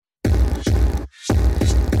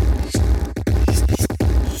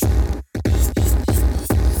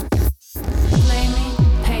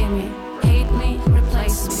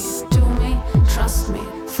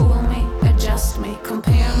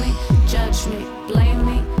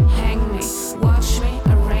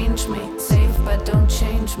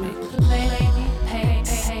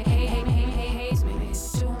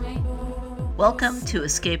Welcome to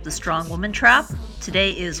Escape the Strong Woman Trap.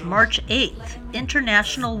 Today is March 8th,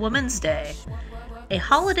 International Women's Day, a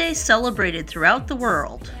holiday celebrated throughout the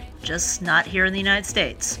world, just not here in the United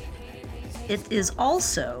States. It is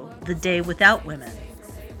also the Day Without Women,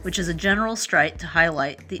 which is a general strike to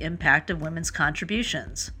highlight the impact of women's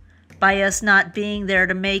contributions, by us not being there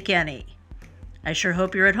to make any. I sure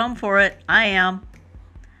hope you're at home for it. I am.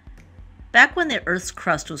 Back when the Earth's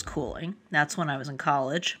crust was cooling, that's when I was in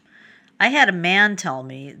college, I had a man tell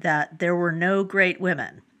me that there were no great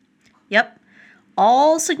women. Yep,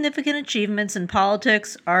 all significant achievements in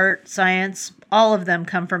politics, art, science, all of them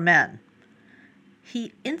come from men.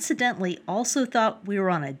 He incidentally also thought we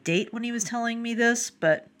were on a date when he was telling me this,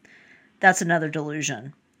 but that's another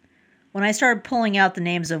delusion. When I started pulling out the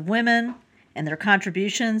names of women and their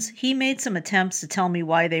contributions, he made some attempts to tell me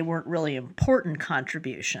why they weren't really important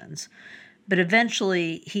contributions. But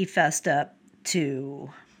eventually he fessed up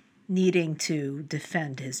to needing to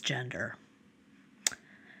defend his gender.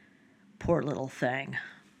 Poor little thing.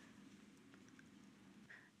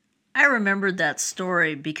 I remembered that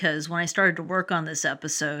story because when I started to work on this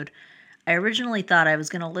episode, I originally thought I was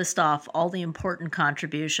going to list off all of the important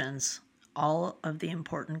contributions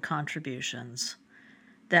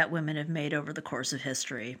that women have made over the course of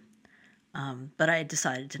history. But I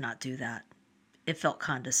decided to not do that. It felt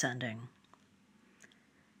condescending.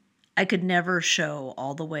 I could never show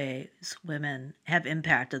all the ways women have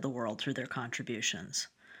impacted the world through their contributions.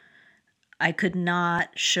 I could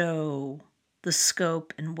not show the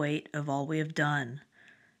scope and weight of all we have done.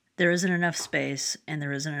 There isn't enough space and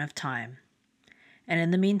there isn't enough time. And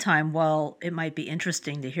in the meantime, while it might be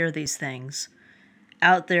interesting to hear these things,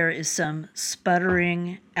 out there is some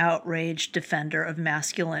sputtering, outraged defender of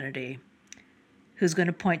masculinity who's going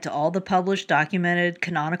to point to all the published, documented,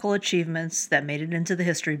 canonical achievements that made it into the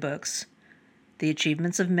history books, the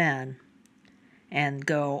achievements of men, and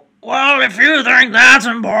go, well, if you think that's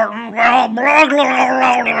important, well, blah,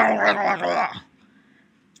 blah, blah, blah.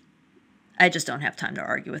 I just don't have time to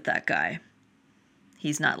argue with that guy.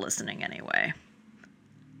 He's not listening anyway.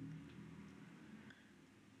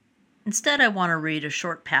 Instead, I want to read a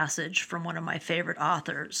short passage from one of my favorite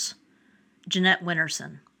authors, Jeanette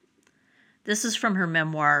Winterson. This is from her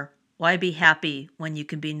memoir, Why Be Happy When You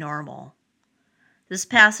Can Be Normal? This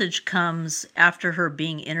passage comes after her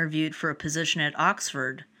being interviewed for a position at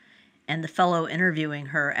Oxford, and the fellow interviewing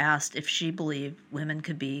her asked if she believed women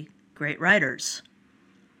could be great writers.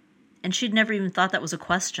 And she'd never even thought that was a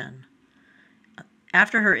question.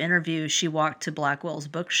 After her interview, she walked to Blackwell's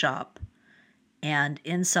bookshop, and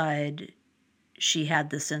inside she had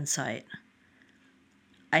this insight.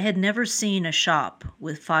 I had never seen a shop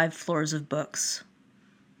with 5 floors of books.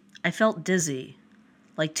 I felt dizzy,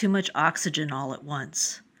 like too much oxygen all at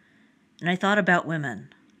once. And I thought about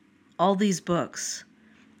women, all these books,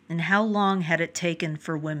 and how long had it taken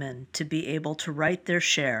for women to be able to write their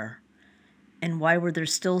share, and why were there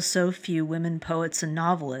still so few women poets and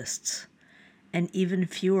novelists, and even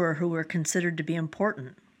fewer who were considered to be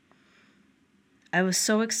important. I was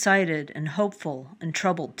so excited and hopeful and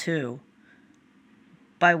troubled too,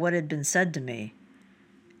 by what had been said to me.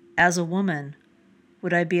 As a woman,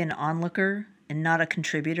 would I be an onlooker and not a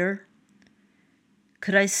contributor?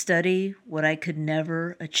 Could I study what I could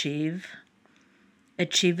never achieve?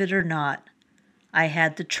 Achieve it or not, I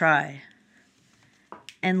had to try.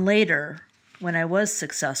 And later, when I was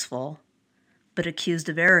successful, but accused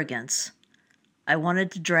of arrogance, I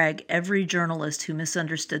wanted to drag every journalist who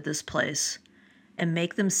misunderstood this place and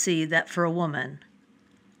make them see that for a woman,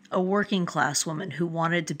 a working class woman who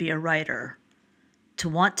wanted to be a writer, to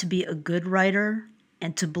want to be a good writer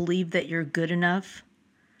and to believe that you're good enough,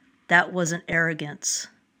 that wasn't arrogance.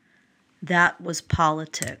 That was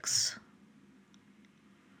politics.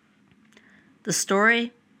 The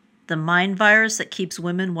story, the mind virus that keeps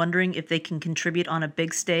women wondering if they can contribute on a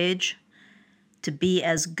big stage, to be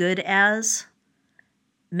as good as,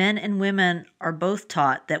 men and women are both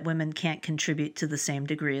taught that women can't contribute to the same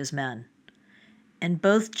degree as men. And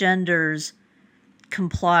both genders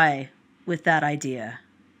comply with that idea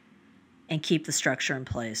and keep the structure in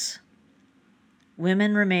place.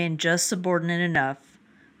 Women remain just subordinate enough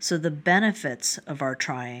so the benefits of our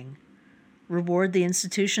trying reward the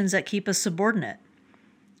institutions that keep us subordinate,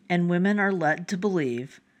 and women are led to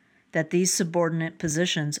believe that these subordinate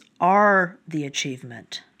positions are the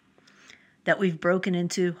achievement, that we've broken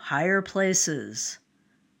into higher places.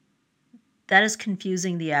 That is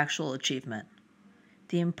confusing the actual achievement,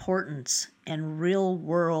 the importance and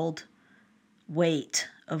real-world weight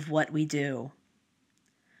of what we do.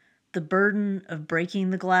 The burden of breaking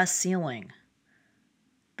the glass ceiling.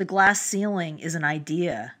 The glass ceiling is an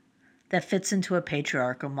idea that fits into a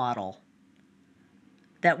patriarchal model.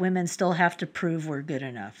 That women still have to prove we're good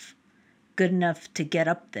enough to get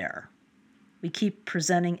up there. We keep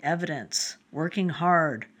presenting evidence, working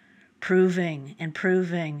hard, proving and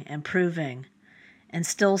proving and proving, and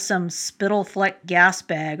still some spittle-flecked gas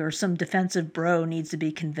bag or some defensive bro needs to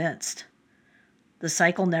be convinced. The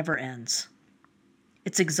cycle never ends.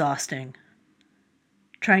 It's exhausting.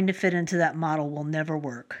 Trying to fit into that model will never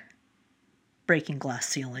work. Breaking glass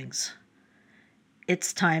ceilings.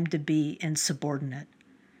 It's time to be insubordinate.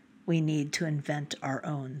 We need to invent our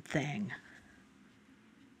own thing.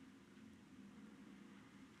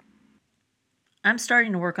 I'm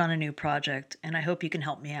starting to work on a new project, and I hope you can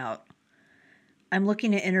help me out. I'm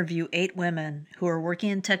looking to interview 8 women who are working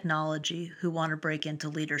in technology who want to break into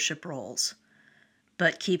leadership roles,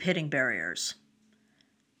 but keep hitting barriers.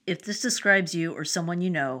 If this describes you or someone you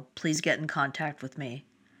know, please get in contact with me.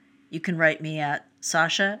 You can write me at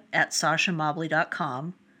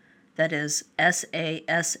sasha@sashamobley.com. That is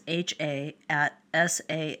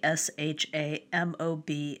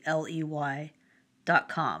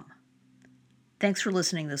sashamobley.com. Thanks for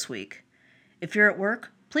listening this week. If you're at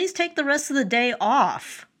work, please take the rest of the day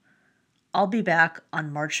off. I'll be back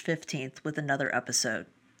on March 15th with another episode.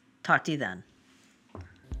 Talk to you then.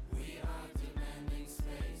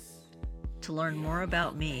 To learn more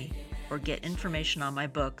about me or get information on my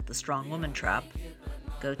book, The Strong Woman Trap,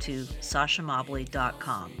 go to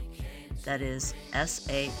sashamobley.com. That is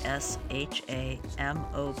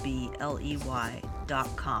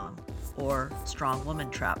sashamobley.com or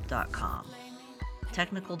strongwomantrap.com.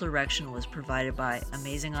 Technical direction was provided by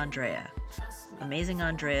Amazing Andrea. Amazing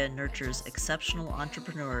Andrea nurtures exceptional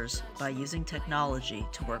entrepreneurs by using technology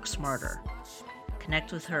to work smarter.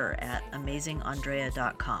 Connect with her at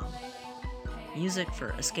amazingandrea.com. Music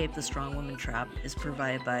for Escape the Strong Woman Trap is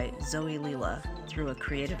provided by Zoe Leela through a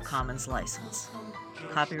Creative Commons license.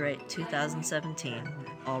 Copyright 2017,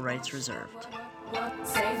 all rights reserved.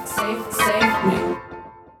 Save me.